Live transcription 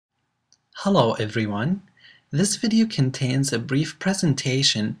Hello everyone. This video contains a brief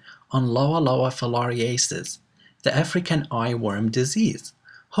presentation on Loa Loa filariasis, the African eyeworm disease.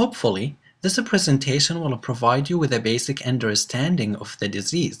 Hopefully, this presentation will provide you with a basic understanding of the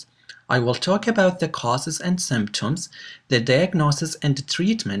disease. I will talk about the causes and symptoms, the diagnosis and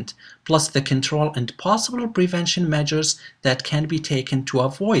treatment, plus the control and possible prevention measures that can be taken to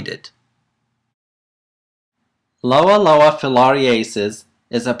avoid it. Loa Loa filariasis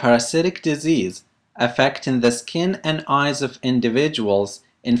is a parasitic disease affecting the skin and eyes of individuals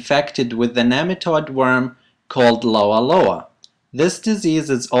infected with the nematode worm called Loa Loa. This disease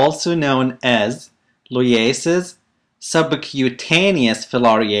is also known as luiasis, subcutaneous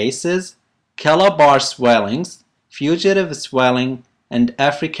filariasis, calabar swellings, fugitive swelling, and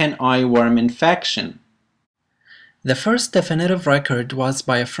African eyeworm infection. The first definitive record was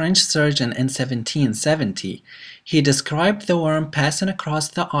by a French surgeon in 1770. He described the worm passing across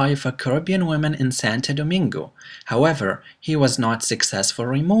the eye of a Caribbean woman in Santo Domingo. However, he was not successful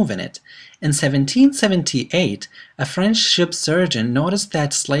removing it. In 1778, a French ship surgeon noticed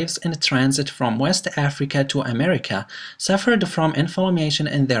that slaves in transit from West Africa to America suffered from inflammation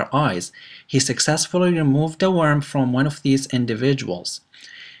in their eyes. He successfully removed the worm from one of these individuals.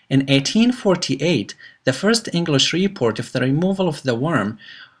 In 1848, the first English report of the removal of the worm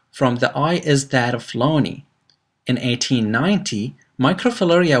from the eye is that of Loney. In 1890,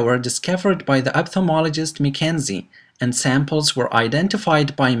 microfilaria were discovered by the ophthalmologist Mackenzie, and samples were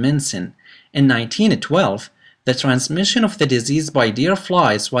identified by Minson. In 1912, the transmission of the disease by deer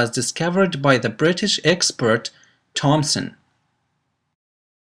flies was discovered by the British expert Thomson.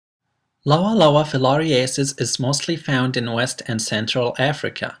 Loa Loa filariasis is mostly found in West and Central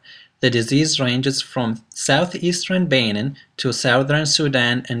Africa. The disease ranges from southeastern Benin to southern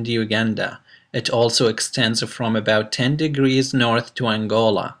Sudan and Uganda. It also extends from about 10 degrees north to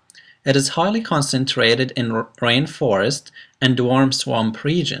Angola. It is highly concentrated in rainforest and warm swamp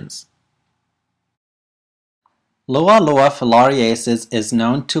regions. Loa Loa filariasis is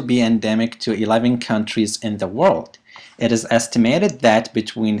known to be endemic to 11 countries in the world. It is estimated that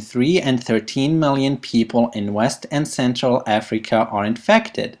between 3 and 13 million people in West and Central Africa are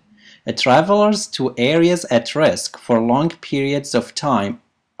infected. Travelers to areas at risk for long periods of time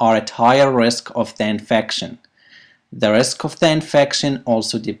are at higher risk of the infection. The risk of the infection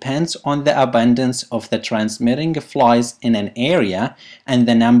also depends on the abundance of the transmitting flies in an area and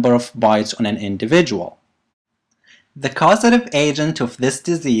the number of bites on an individual. The causative agent of this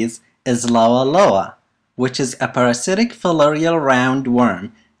disease is Loa Loa, which is a parasitic filarial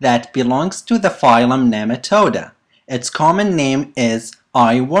roundworm that belongs to the phylum Nematoda. Its common name is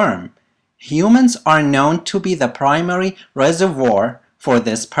eyeworm. Humans are known to be the primary reservoir for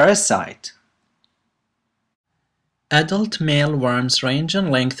this parasite. Adult male worms range in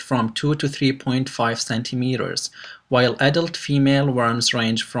length from 2 to 3.5 centimeters, while adult female worms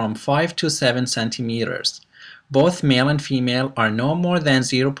range from 5 to 7 centimeters. Both male and female are no more than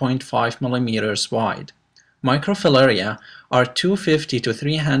 0.5 millimeters wide. Microfilaria are 250 to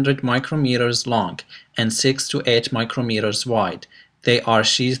 300 micrometers long and 6 to 8 micrometers wide. They are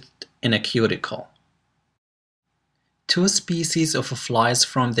sheathed in a cuticle. Two species of flies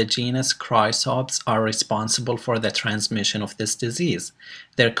from the genus Chrysops are responsible for the transmission of this disease.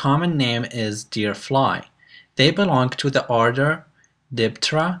 Their common name is deer fly. They belong to the order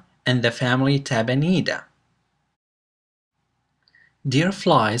Diptera and the family Tabanidae. Deer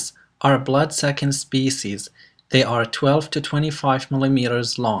flies are blood-sucking species. They are 12 to 25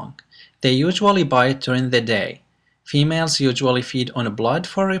 millimeters long. They usually bite during the day. Females usually feed on blood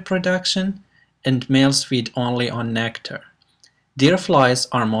for reproduction, and males feed only on nectar. Deer flies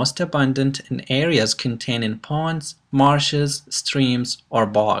are most abundant in areas containing ponds, marshes, streams, or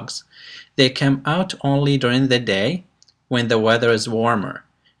bogs. They come out only during the day when the weather is warmer.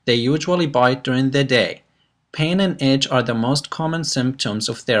 They usually bite during the day. Pain and itch are the most common symptoms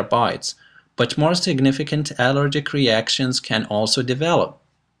of their bites, but more significant allergic reactions can also develop.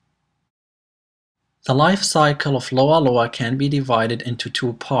 The life cycle of Loa Loa can be divided into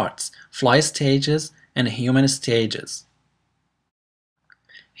two parts: fly stages and human stages.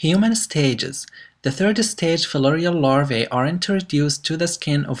 Human stages. The third stage, filarial larvae, are introduced to the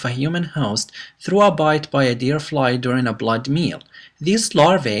skin of a human host through a bite by a deer fly during a blood meal. These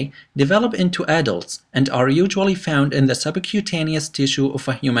larvae develop into adults and are usually found in the subcutaneous tissue of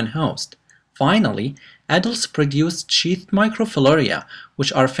a human host. Finally, adults produce sheathed microfilaria,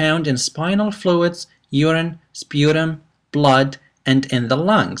 which are found in spinal fluids, urine, sputum, blood, and in the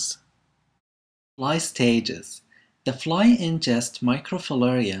lungs. Fly stages. The fly ingests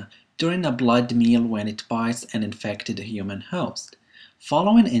microfilaria during a blood meal when it bites an infected human host.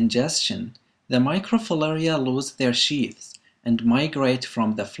 Following ingestion, the microfilaria lose their sheaths and migrate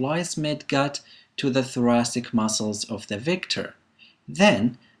from the fly's midgut to the thoracic muscles of the victor.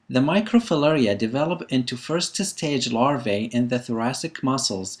 Then, the microfilaria develop into first-stage larvae in the thoracic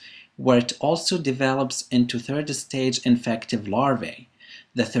muscles, where it also develops into third-stage infective larvae.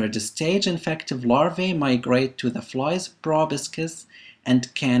 The third-stage infective larvae migrate to the fly's proboscis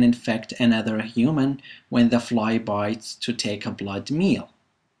and can infect another human when the fly bites to take a blood meal.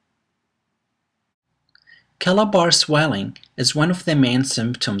 Calabar swelling is one of the main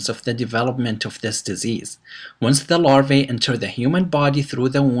symptoms of the development of this disease. Once the larvae enter the human body through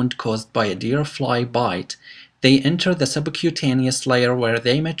the wound caused by a deer fly bite, they enter the subcutaneous layer where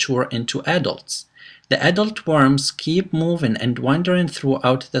they mature into adults. The adult worms keep moving and wandering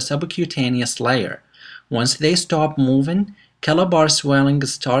throughout the subcutaneous layer. Once they stop moving, Calabar swelling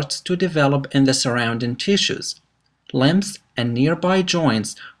starts to develop in the surrounding tissues. Limbs and nearby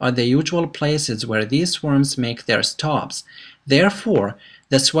joints are the usual places where these worms make their stops. Therefore,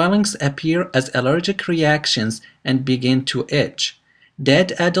 the swellings appear as allergic reactions and begin to itch.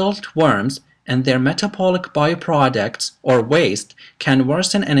 Dead adult worms and their metabolic byproducts or waste can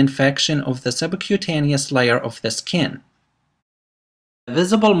worsen an infection of the subcutaneous layer of the skin. The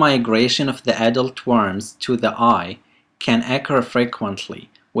visible migration of the adult worms to the eye can occur frequently,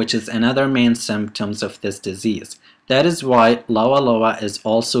 which is another main symptom of this disease. That is why Loa Loa is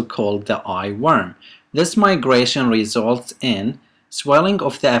also called the eye worm. This migration results in swelling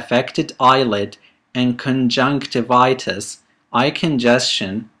of the affected eyelid and conjunctivitis, eye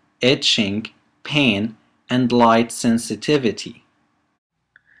congestion, itching, pain, and light sensitivity.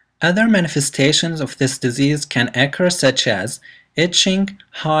 Other manifestations of this disease can occur such as itching,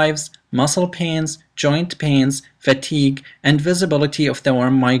 hives, muscle pains, joint pains, fatigue, and visibility of the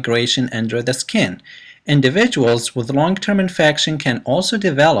worm migration under the skin. Individuals with long-term infection can also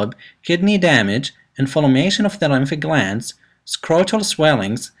develop kidney damage, inflammation of the lymph glands, scrotal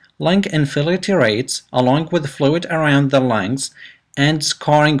swellings, lung infiltrates along with fluid around the lungs, and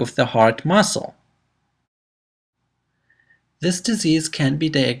scarring of the heart muscle. This disease can be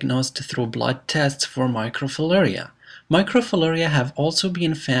diagnosed through blood tests for microfilaria. Microfilaria have also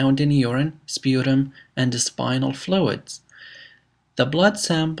been found in urine, sputum, and spinal fluids. The blood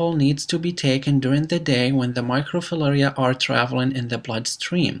sample needs to be taken during the day when the microfilaria are traveling in the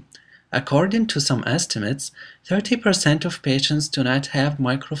bloodstream. According to some estimates, 30% of patients do not have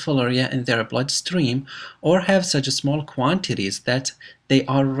microfilaria in their bloodstream or have such small quantities that they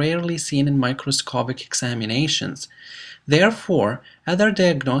are rarely seen in microscopic examinations. Therefore, other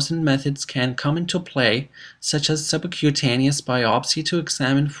diagnosing methods can come into play, such as subcutaneous biopsy to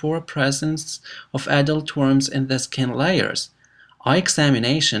examine for presence of adult worms in the skin layers. Eye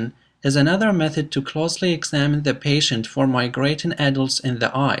examination is another method to closely examine the patient for migrating adults in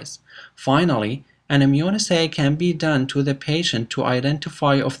the eyes. Finally, an immunoassay can be done to the patient to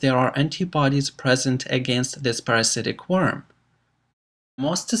identify if there are antibodies present against this parasitic worm. The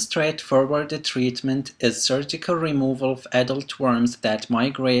most straightforward treatment is surgical removal of adult worms that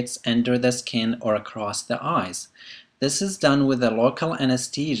migrates under the skin or across the eyes. This is done with a local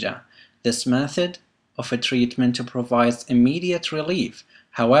anesthesia. This method of a treatment provides immediate relief.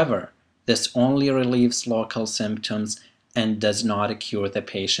 However, this only relieves local symptoms and does not cure the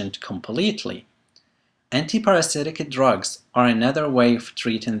patient completely. Antiparasitic drugs are another way of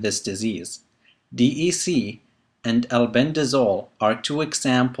treating this disease. DEC and albendazole are two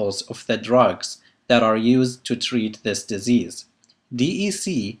examples of the drugs that are used to treat this disease.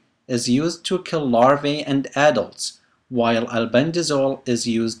 DEC is used to kill larvae and adults, while albendazole is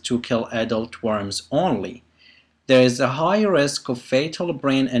used to kill adult worms only. There is a high risk of fatal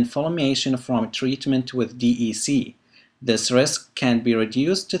brain inflammation from treatment with DEC. This risk can be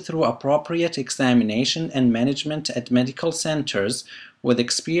reduced through appropriate examination and management at medical centers with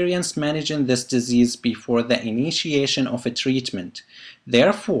experience managing this disease before the initiation of a treatment.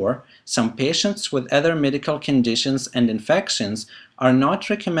 Therefore, some patients with other medical conditions and infections are not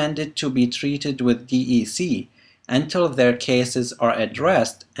recommended to be treated with DEC until their cases are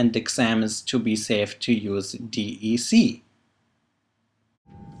addressed and examines to be safe to use DEC.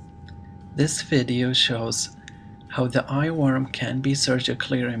 This video shows how the eye worm can be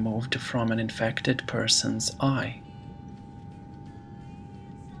surgically removed from an infected person's eye.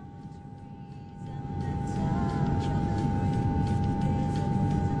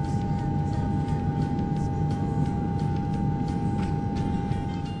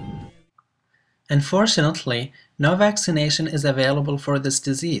 Unfortunately, no vaccination is available for this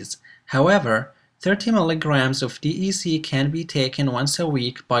disease. However, 30 milligrams of DEC can be taken once a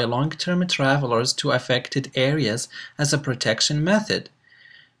week by long-term travelers to affected areas as a protection method.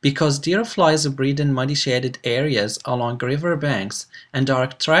 Because deer flies breed in muddy shaded areas along river banks and are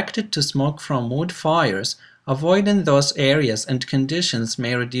attracted to smoke from wood fires, avoiding those areas and conditions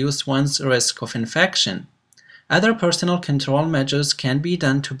may reduce one's risk of infection. Other personal control measures can be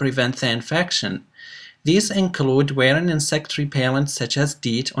done to prevent the infection. These include wearing insect repellent such as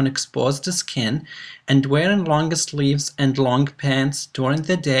DEET on exposed skin and wearing long sleeves and long pants during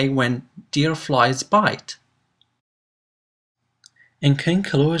the day when deer flies bite. In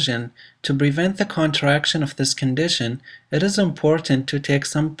conclusion, to prevent the contraction of this condition, it is important to take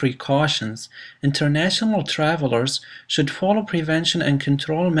some precautions. International travelers should follow prevention and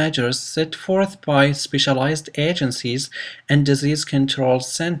control measures set forth by specialized agencies and disease control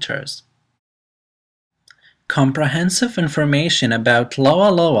centers. Comprehensive information about Loa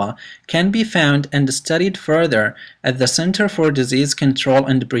Loa can be found and studied further at the Center for Disease Control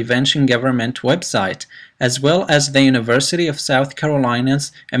and Prevention government website, as well as the University of South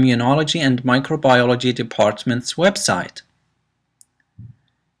Carolina's Immunology and Microbiology Department's website.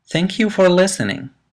 Thank you for listening.